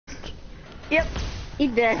Yep, he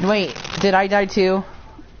did. Wait, did I die too?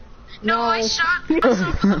 No, I shot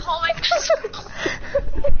myself in the hallway.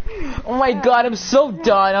 Oh my god, I'm so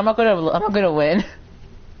done. I'm not gonna win.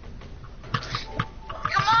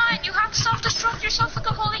 Come on, you have to self-destruct yourself with the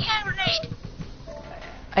holy hand grenade.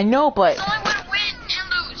 I know, but It's the only way to win and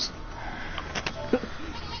lose.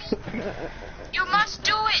 You must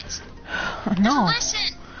do it. no,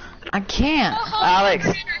 Listen. I can't.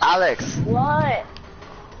 Alex, what?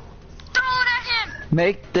 Throw it at him.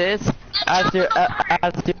 make this as your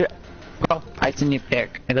item you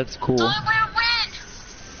pick. It looks cool. It's the only way to win.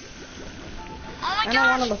 Oh my I don't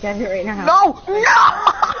want to gosh. look at it right now. No!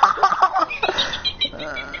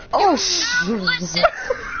 Oh Listen.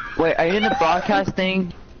 Wait, are you in the broadcast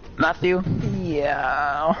thing, Matthew?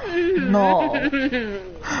 yeah. No.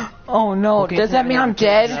 Oh no. Okay, Does that mean I'm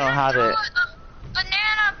dead? No, have it.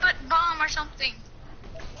 Banana bomb or something.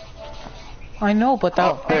 I know, but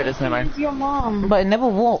that. Oh, there it is. Never mind. It's your mom. But it never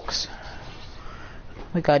works. Oh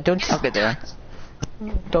my god, don't. I'll get there.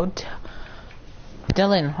 Don't.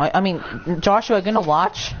 Dylan, I mean, Joshua, gonna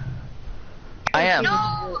watch? I am.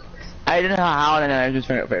 No. I didn't know how, and then I just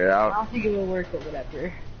trying to figure it out. I'll think it will work or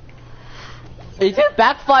whatever. It did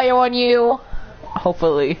backfire on you.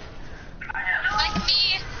 Hopefully. Like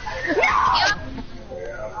me. Yep.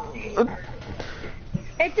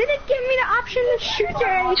 It didn't give me the option to shoot or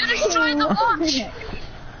anything. You destroyed the launch.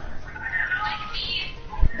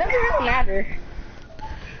 Doesn't really matter.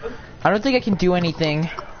 I don't think I can do anything.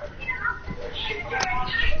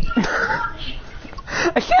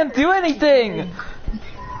 I can't do anything.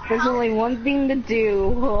 There's only one thing to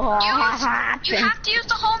do. You have to use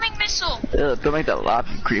the homing missile. Don't make that laugh,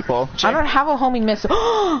 you creepo. I don't have a homing missile.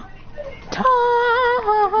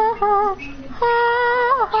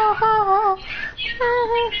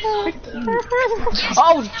 Yes,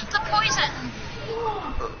 Oh! use the poison.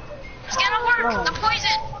 It's gonna work. The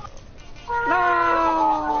poison.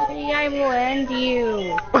 No, I will end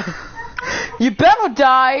you. You better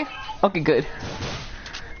die. Okay, good.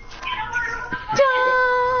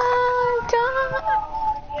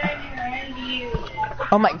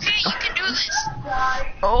 Oh my. Okay, you can do this.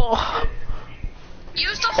 Oh.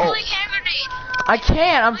 Use the holy hand grenade. I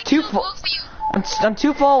can't. I'm too far. Both of you. I'm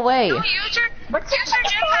too far away. No, use your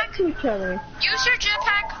jetpack. To each other. Use your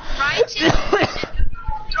jetpack right to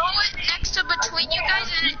throw it next to between you guys,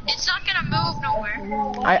 and it's not gonna move nowhere.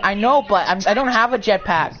 I know, but I don't have a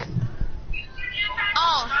jetpack.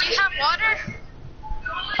 Oh, do you have water?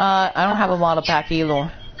 I don't have a model pack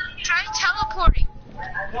either. Try teleporting.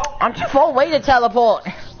 I'm too far away to teleport.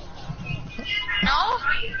 No?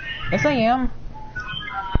 Yes, I am.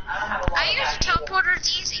 I use a teleporter,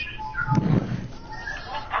 it's easy.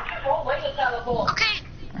 Okay,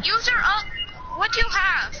 use your what do you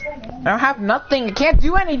have? I don't have nothing. I can't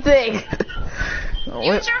do anything.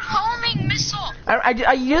 Use your homing missile. I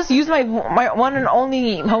just used my one and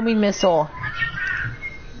only homing missile.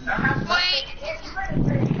 Wait.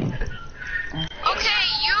 Okay,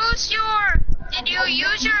 use your. Did you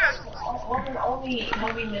use your?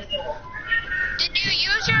 Did you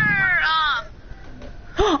use your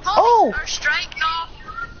Oh! or strike? No.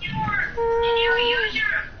 Did you use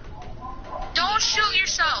your? Don't shoot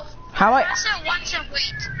yourself. How I? Press it once and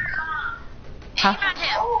wait. Aim How? at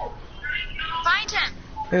him. Find him.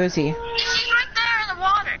 Where is he? He's right there in the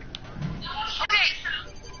water. Okay.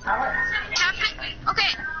 Tap it.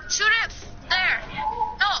 Okay. Shoot it there.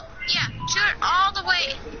 No. Yeah. Shoot it all the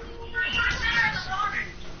way.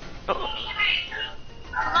 Come on.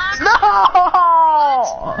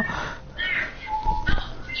 No!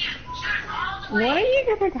 When are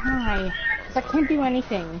you gonna die? 'Cause I can't do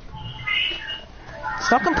anything.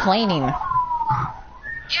 Stop complaining.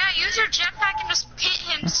 Yeah. Use your jetpack and just hit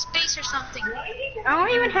him space or something. I don't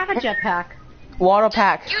even have a jetpack. Water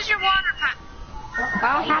pack. Use your water pack.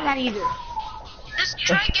 I don't have that either. Just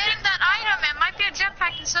try getting that item. It might be a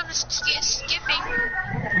jetpack instead of skipping.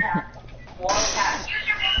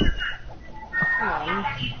 Come on.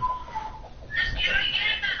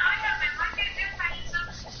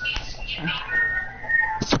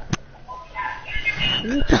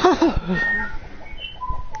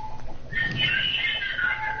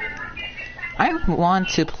 I want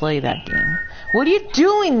to play that game. What are you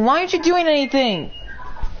doing? Why aren't you doing anything?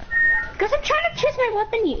 Because I'm trying to choose my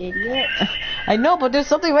weapon, you idiot. I know, but there's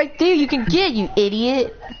something right there you can get, you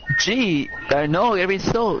idiot. Gee, I know, every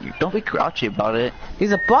so don't be grouchy about it.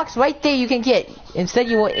 There's a box right there you can get. Instead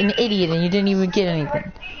you were an idiot and you didn't even get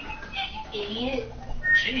anything. Idiot.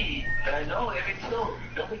 Gee, I know, every so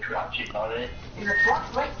don't be grouchy about it. There's a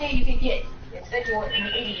box right there you can get. Instead you were an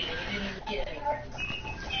idiot and you didn't even get anything.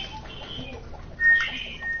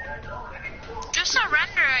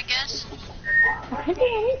 render, I guess. I can't do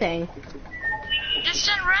anything. Just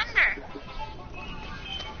send render.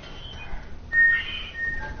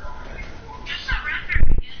 Just send render,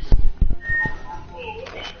 I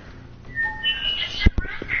guess. Just send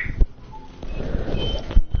render.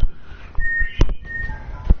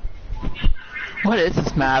 What is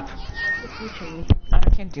this map? I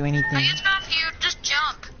can't do anything. I guess Matthew, just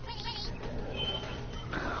jump.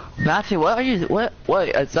 Matthew, what are you? What?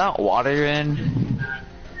 Is that water in?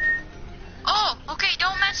 Oh, okay,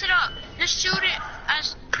 don't mess it up. Just shoot it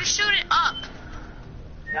up.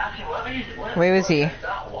 Where is he?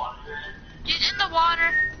 He's in the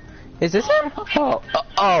water. Is this him? Oh.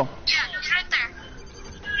 Yeah, he's right there.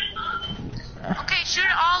 Okay, shoot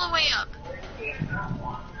it all the way up. He's in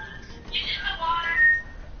the water.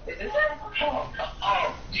 Is this it?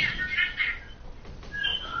 Oh. Yeah, he's right there.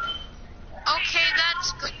 Okay,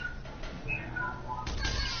 that's good.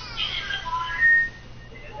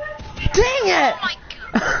 Dang it! Oh my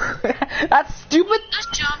god. That stupid,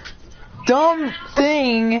 Just jump. dumb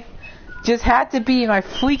thing just had to be in my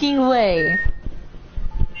freaking way.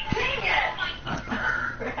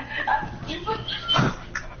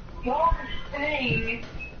 Your thing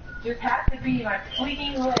just had to be my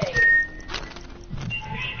freaking way.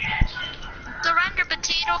 The render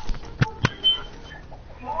potato.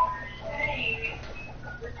 Your thing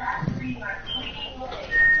just had to be my freaking way.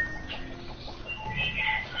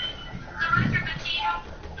 The render potato.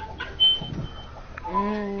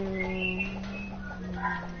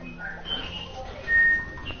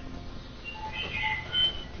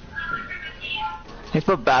 I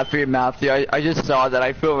feel bad for you, Matthew. I just saw that.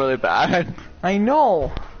 I feel really bad. I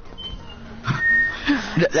know.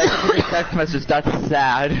 That's a text message. That's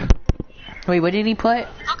sad. Wait, what did he put?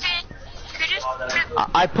 Okay. Could you just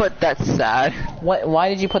I put that's sad. What? Why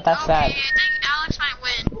did you put that okay, sad? I think Alex might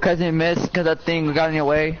win. Cause he missed. Cause that thing got in your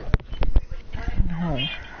way. No.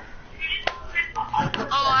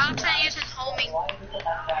 Oh, Alex might use his homing.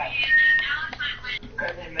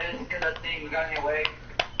 Cause he missed, cause that thing got in your way.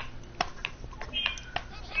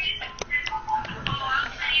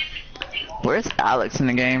 Where's Alex in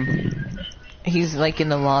the game? He's like in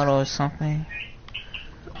the lotto or something.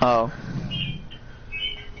 Oh.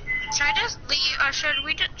 Should I just leave, or should I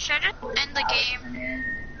just end the game?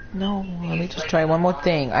 No, let me just try one more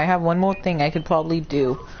thing. I have one more thing I could probably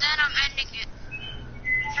do. Then I'm ending it.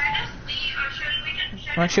 Should I just leave, or should we just...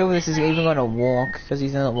 I'm not sure if this is even gonna work because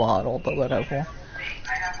he's in the lotto, but whatever.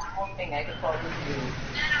 I have one more thing I could probably do.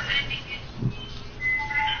 Then I'm ending it.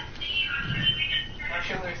 Not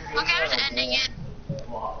sure this is Okay, I'm just ending it.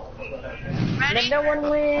 Ready? no one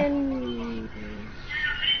win.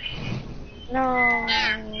 No.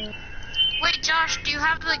 There. Wait, Josh, do you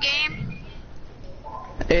have the game?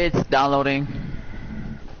 It's downloading.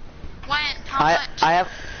 When? How much? I have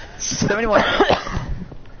 71.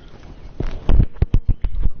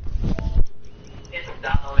 It's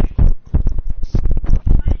downloading.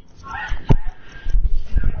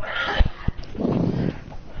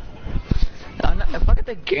 If I get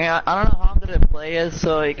the game, I don't know how I'm gonna play it,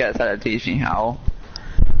 so you guys gotta teach me how.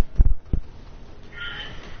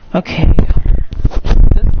 Okay.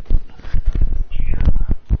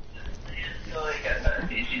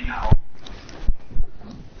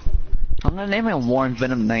 I'm gonna name it Warren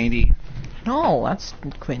Venom 90. No, that's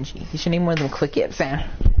cringy. You should name one of them Click It, Sam.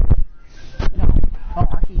 No. Oh,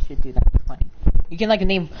 actually you should do that. It's funny. You can like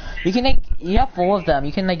name, you have 4 of them.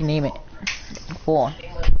 You can like name it. 4.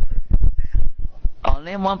 I'll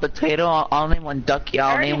name one potato, I'll name one ducky,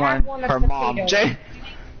 I'll already name have one one of her mom. potato. Jay,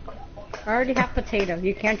 I already have potato.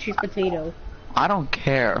 You can't choose potato. I don't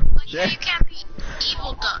care. Like, Jay, you can't be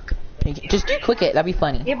evil duck. Just do Click It. That'd be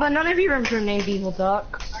funny. Yeah, but none of your rooms are named Evil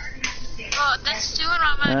Duck. Well, that's doing what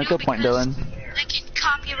I'm gonna do good point, because Dylan. I can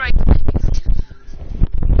copyright things.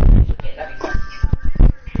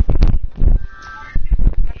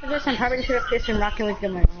 After this, I'm probably just gonna piss and Rocket League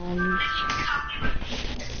on my own.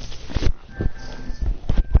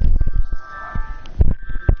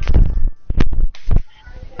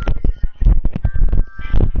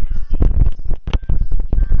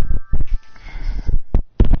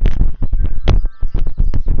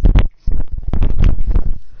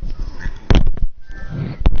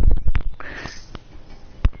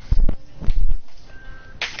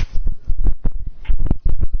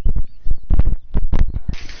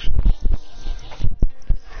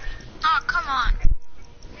 Oh, come on.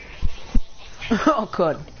 Oh,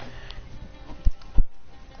 good.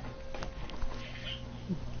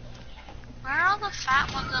 Where are all the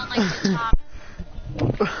fat ones on like the top?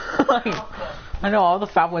 I know all the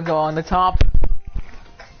fat ones are on the top.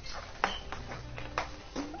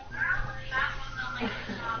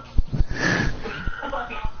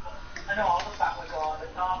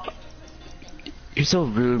 You're so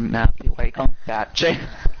rude, Matthew. Why you call me fat, Jay?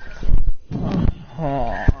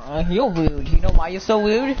 Oh, you're rude. You know why you're so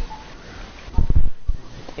rude?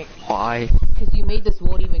 Why? Because you made this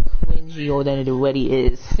world even cringier than it already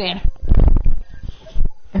is. Sam.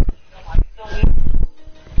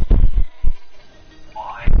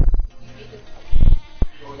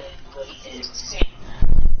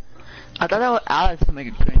 I thought that was Alex to make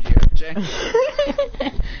it cringier, Jay.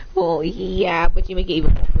 Well, yeah, but you make it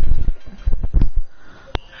even more cringy.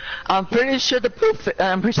 I'm pretty sure the proof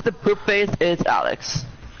face is Alex.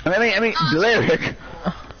 I mean, Lyric.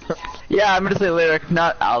 Yeah, I'm gonna say Lyric,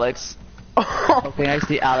 not Alex. Okay, I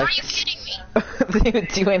see Are Alex. you kidding me? They would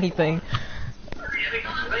do anything.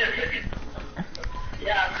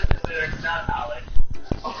 Yeah, I'm just Lyric, not Alex.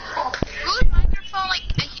 Whose microphone,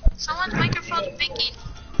 someone's microphone is picking.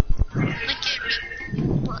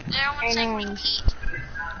 Everyone's saying repeat.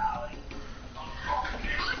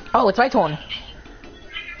 Oh, it's my turn.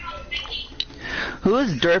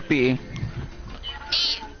 Who's Derpy?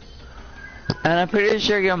 And I'm pretty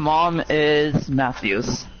sure your mom is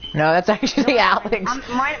Matthews. No, that's actually Alex.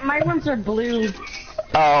 My ones are blue.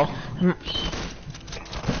 Oh. Pretty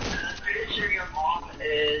sure your mom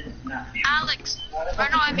is Matthew. Alex. Or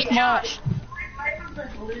no, I mean Josh.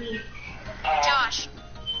 Josh.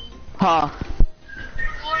 Huh.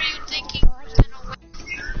 Who are you thinking was gonna win?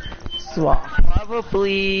 Swap.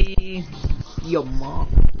 Probably... Your mom.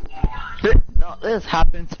 No, this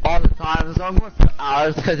happens all the time, so I'm going for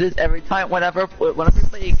Alex, because it's every time, whenever we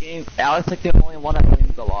play a game, Alex is like the only one that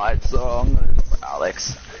wins a lot, so I'm going to go for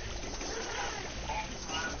Alex.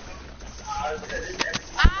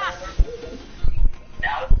 Ah!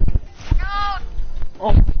 No!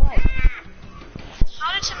 Oh, what?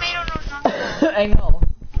 How did Tomato know not I know.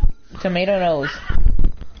 Tomato nose.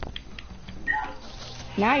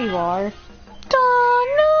 Now you are.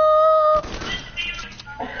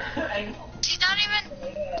 He's not even...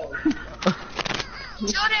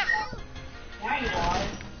 Shoot him!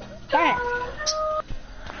 Darn it.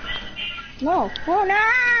 No. Oh,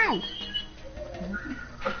 no!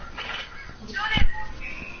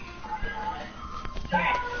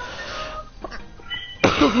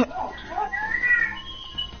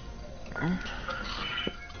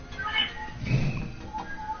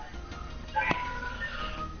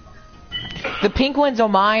 The pink ones are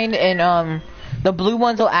mine, and the blue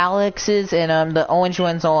ones are Alex's, and the orange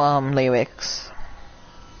ones are Lyric's.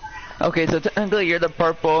 Okay, so technically you're the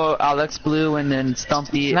purple, Alex blue, and then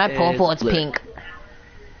Stumpy Not is purple, it's blue. pink.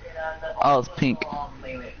 Oh, it's pink.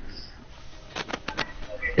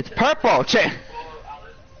 It's purple, Che!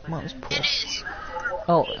 Well, it's purple. It is.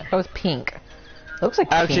 Oh, that was pink. It looks like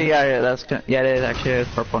Actually, pink. yeah, it is actually, it's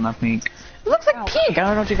purple, not pink. It looks like pink. I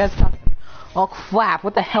don't know what you guys are talking about. Oh crap!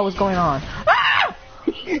 What the hell is going on? Ah!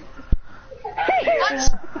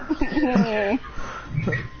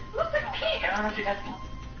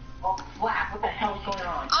 Oh,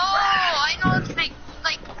 I know it's like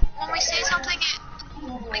when we say something,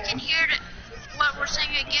 we can hear what we're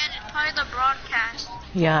saying again. It's probably the broadcast.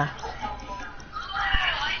 Yeah.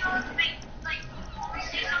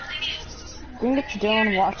 I think it's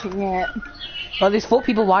Dylan watching it. Oh, there's 4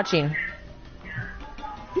 people watching.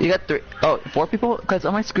 You got 3, 4 people? Because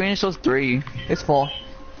on my screen it shows 3. It's 4.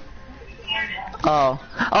 Oh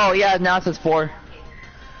yeah, now it says 4.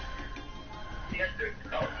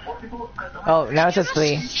 Oh, now it says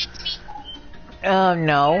 3.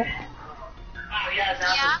 No.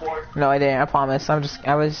 Yeah? No, I didn't. I promise. I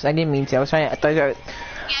didn't mean to. I thought you were,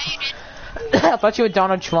 Yeah, you did. I thought you were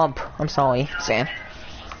Donald Trump. I'm sorry, Sam.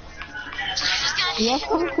 We have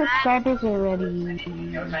some subscribers already.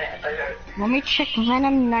 Let me check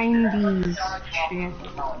Venom 90s.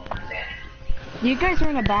 You guys are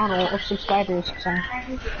in a battle of subscribers, so.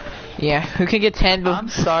 Yeah, who can get 10? I'm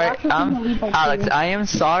sorry, Alex, I am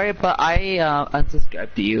sorry, but I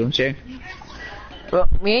unsubscribed to you, Jay. Well,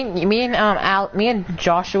 me and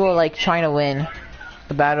Joshua are like trying to win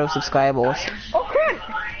the battle of subscribers. Oh crap!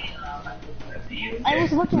 I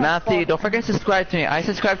was looking at Matthew, stuff. don't forget to subscribe to me. I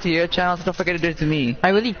subscribed to your channel, so don't forget to do it to me. I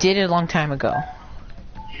really did it a long time ago.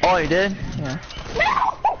 Oh, you did? Yeah.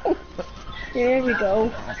 There we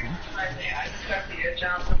go.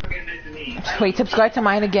 Wait, subscribe to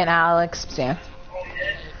mine again, Alex. Sam.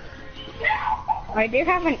 I do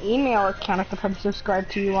have an email account I could probably subscribe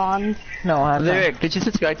to you on. No, I haven't. Lyric, did you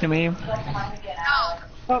subscribe to me? No.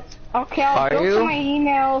 Oh, okay, I'll Are go you? to my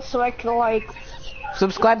email so I can like.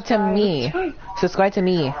 Subscribe to me. Subscribe to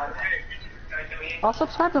me. I'll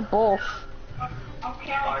subscribe to both.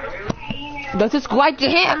 Don't subscribe to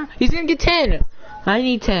him. He's gonna get 10. I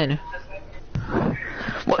need 10.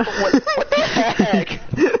 What the heck?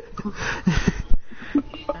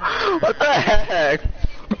 What the heck?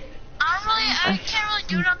 I can't really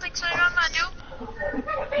do nothing, so you know what I'm gonna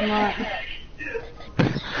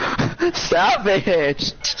do?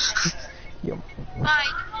 Savage. Bye.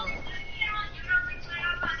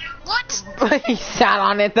 What? He sat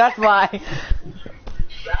on it, that's why.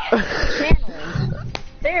 Channel.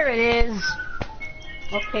 There it is.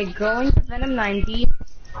 Okay, going to Venom 90.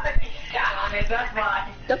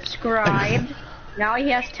 Subscribe. Now he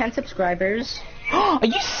has 10 subscribers. Are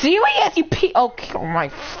you serious? You okay, oh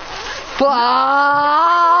my no,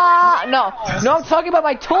 I'm talking about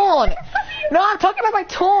my tone. No, I'm talking about my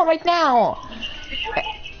tone right now.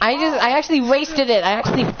 I actually wasted it. I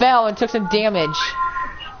actually fell and took some damage.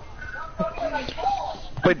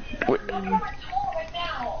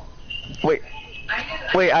 Wait,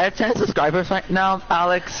 I have 10 subscribers right now,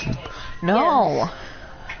 Alex. No.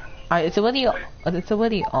 It's a video. It's a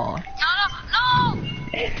video. No!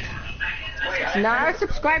 Now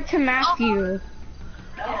subscribe to Matthew.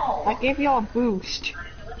 I gave you a boost.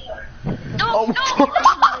 No!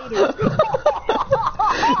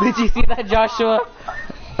 Did you see that, Joshua?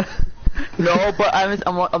 No, but I'm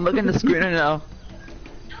looking at the screen right now.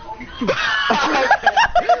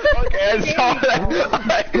 Okay, I saw that.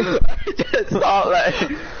 I just saw that.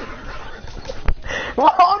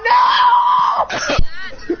 Oh no!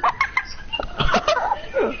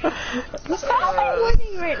 I'm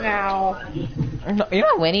winning right now. No, you're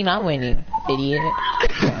not winning. I'm winning, idiot.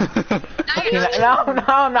 No,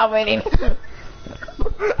 I'm not winning.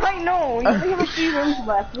 I know. We only have a few rooms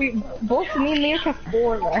left. Both me and Leah have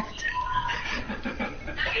 4 left.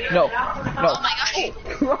 No. Oh my gosh.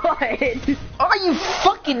 What? Are you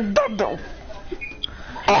fucking dumb?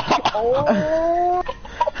 Oh.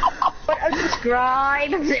 But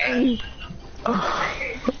unsubscribe.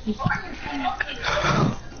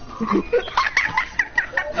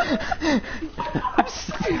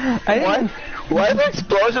 Why the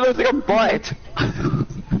explosion looks like a butt?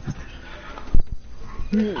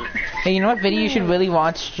 Hey, you know what video you should really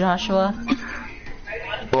watch, Joshua?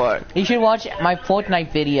 What? You should watch my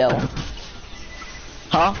Fortnite video.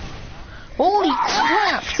 Huh? Holy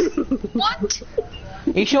crap! What?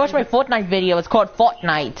 You should watch my Fortnite video. It's called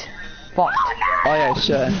Fortnite. Oh yeah,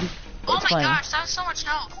 sure. Oh my fine. gosh, that was so much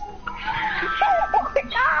help. Why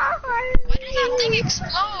did that thing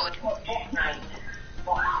explode?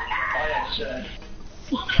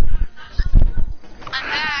 I'm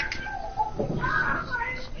back.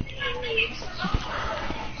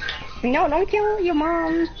 No, don't kill your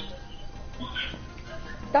mom.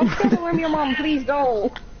 Don't kill your mom, please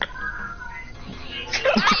don't.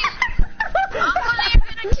 I'm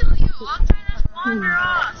gonna kill you. I'm trying to wander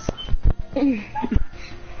off.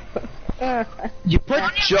 You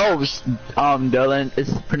put Joe's, Dylan.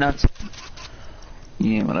 It's pronounced.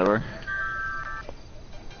 Yeah, whatever.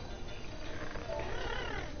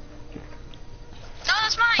 No,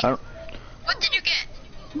 that's mine. I don't. What did you get?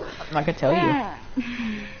 I'm not gonna tell you.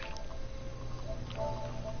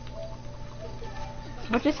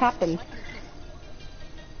 What just happened?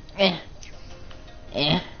 Eh.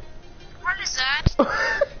 What is that?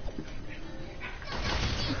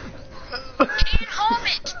 You didn't home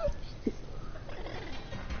it.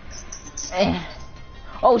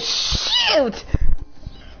 Oh shoot!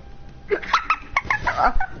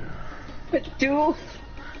 Dude,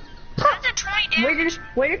 That's a 20 damage.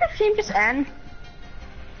 where did the stream just end?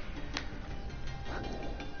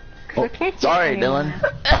 Oh, I can't see sorry, it anymore.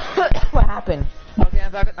 Dylan. What happened? Okay,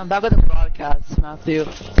 I'm back with the broadcast, Matthew.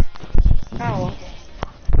 Oh.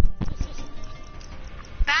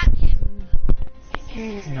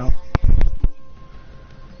 Batman. No.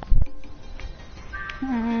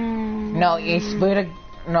 No, you split a.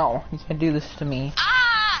 No, you can't do this to me.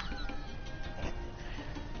 Ah!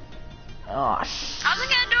 Oh How's it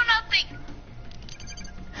gonna do nothing?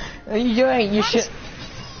 you doing? You should.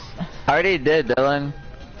 I already did, Dylan.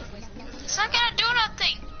 It's not gonna do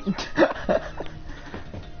nothing.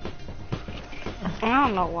 I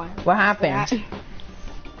don't know why. What happened?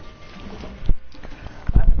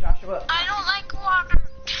 Joshua? I don't like water.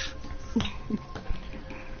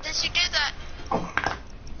 Did you do that?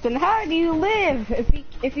 Then how do you live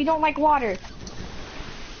if you don't like water?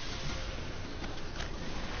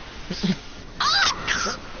 Ah! I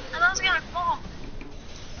thought I was gonna fall.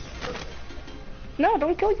 No,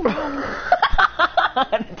 don't kill your mom.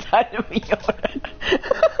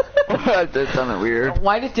 That sounded weird.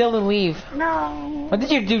 Why did Dylan leave? No. What did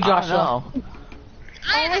you do, Joshua?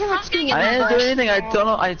 I was gonna get I didn't do anything. I don't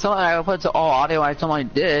know. I put all audio. I told him I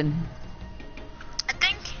did. I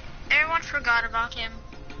think everyone forgot about him.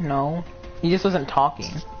 No, he just wasn't talking.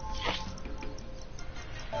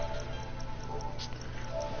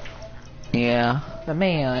 Yeah. The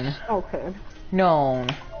man Okay. known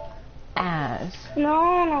as...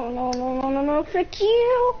 No, fuck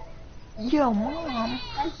you. Yo, Mom.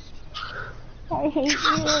 I hate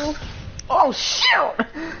you. Oh, shoot!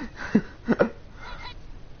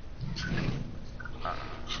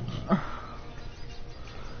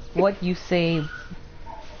 What you say?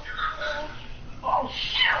 Oh,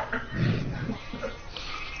 shit.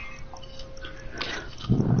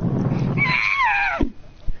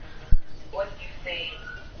 What you say?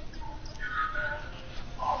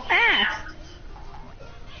 Ah.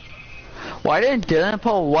 Why didn't Dylan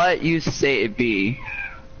put what you say it be?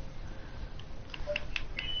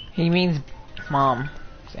 He means Mom.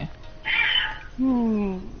 See?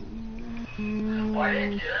 Why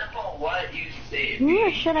didn't Dylan put what you say it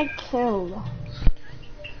Who should I kill?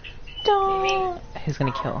 Don't. Who's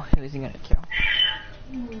gonna kill? Who is he gonna kill?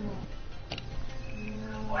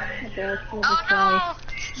 Okay, let's kill this Oh guy. no!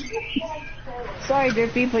 Sorry,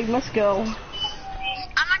 Drippy, but you must go. I'm not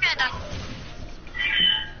gonna die.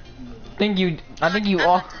 I think you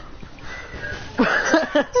all.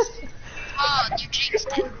 Oh, you jinxed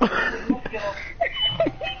it.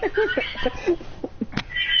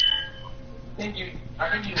 You know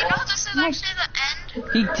this is actually the end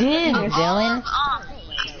He did, of Dylan. all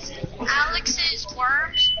of Alex's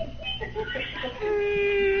worms.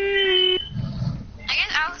 I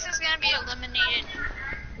guess Alex is gonna be eliminated.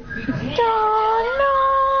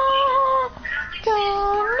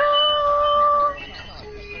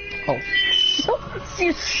 Oh.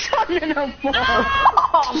 You son of a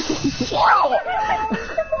bitch.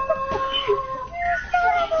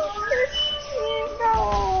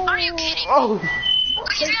 Are you kidding? Oh.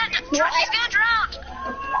 He's gonna drown.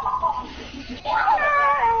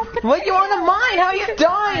 What you on the mine? How are you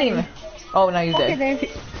dying? Oh, now you're Okay, dead.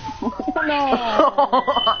 there's... No.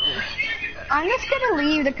 I'm just gonna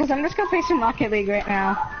leave because I'm just gonna play some Rocket League right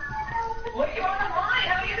now. What are you on the line?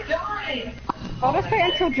 How are you doing? I'll just play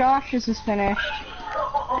until Josh's is finished.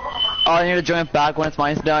 Oh, I need to join back when it's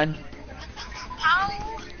mine's done. How?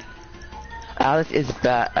 Alex is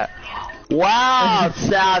bad. Wow,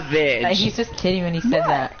 savage. He's just kidding when he said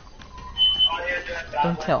that.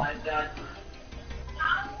 Don't tell.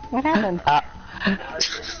 What happened?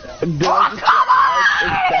 Dylan is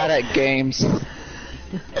bad at games.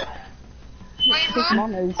 Wait, His who?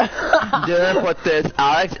 mom is. Dylan put this.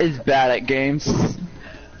 Alex is bad at games.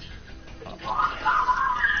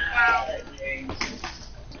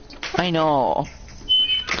 I know.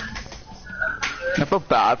 I feel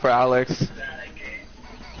bad for Alex.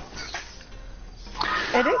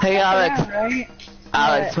 It is Hey, Alex. around, right?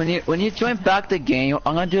 Alex, when you join back the game,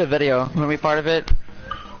 I'm gonna do a video. You wanna be part of it?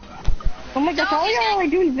 Oh my gosh, all y'all are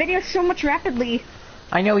doing videos so much rapidly.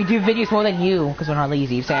 I know we do videos more than you because we're not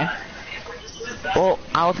lazy, Sam. Well,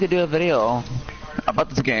 Alex could do a video about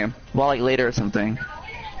this game. Well, like later or something.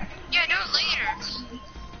 Yeah, do it later.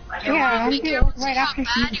 Yeah, I'll Make do it everyone see right how after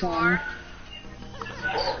bad she's you done. are.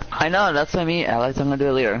 I know, that's what I mean, Alex. I'm gonna do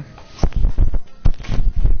it later.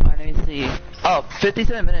 Alright, let me see. Oh,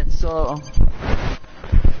 57 minutes, so...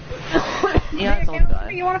 yeah, it's all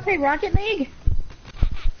done. You wanna play Rocket League?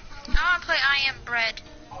 I wanna play I Am Bread.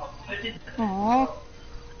 Aww.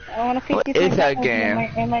 I wanna What is that game?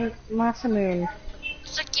 And my Masamune.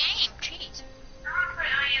 It's a game, jeez. I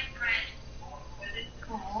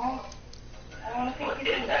wanna play I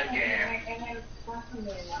Am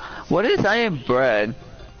Bread. What is I Am Bread?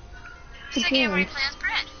 It's a game where you play as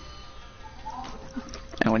bread.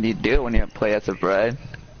 And when you do, when you play as a bread?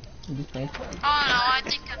 Oh no, I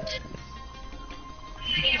think I did.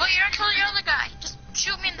 Well, you're gonna kill the other guy. Just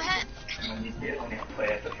shoot me in the head.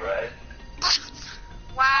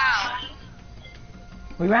 Wow.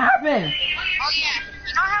 What happened? Oh yeah,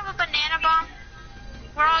 you don't have a banana bomb?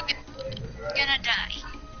 We're all gonna die.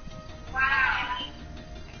 Wow.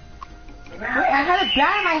 Wait, I had a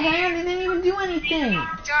bat in my hand and didn't even do anything.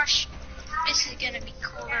 Josh, this is gonna be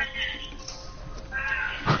cooler.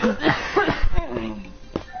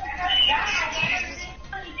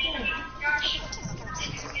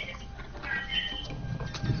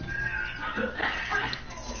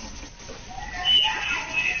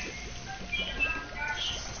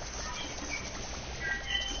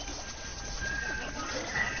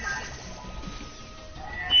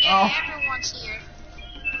 Yeah, everyone's here.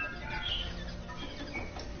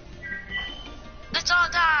 Let's all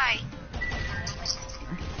die.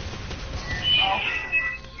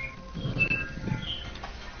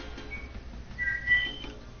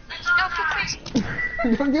 No, please.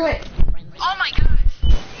 Don't do it. Oh my gosh.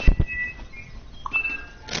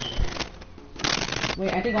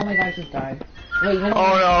 Wait, I think all my guys just died. Wait, Oh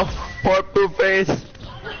no, poor poop face.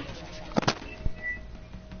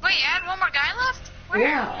 Where?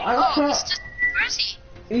 Yeah, I oh, saw- he's just, where is he?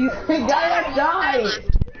 The guy that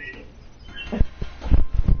died.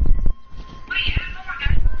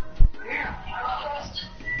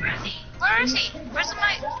 Where is he? Where's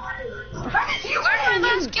my... Where's my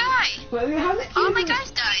last guy? But we haven't All my even-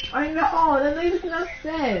 guys died. I know, that makes no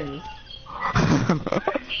sense.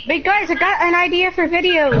 Wait, guys, I got an idea for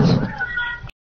videos.